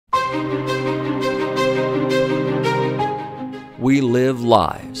We live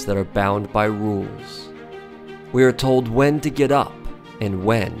lives that are bound by rules. We are told when to get up and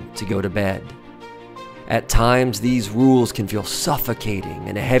when to go to bed. At times, these rules can feel suffocating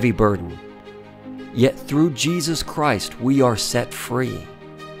and a heavy burden. Yet through Jesus Christ, we are set free.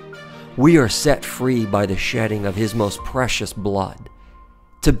 We are set free by the shedding of His most precious blood,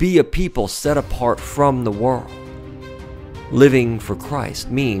 to be a people set apart from the world. Living for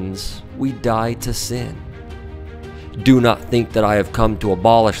Christ means we die to sin. Do not think that I have come to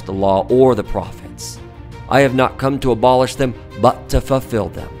abolish the law or the prophets. I have not come to abolish them, but to fulfill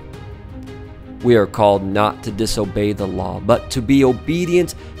them. We are called not to disobey the law, but to be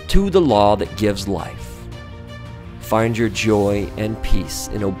obedient to the law that gives life. Find your joy and peace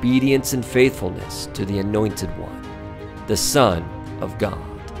in obedience and faithfulness to the Anointed One, the Son of God.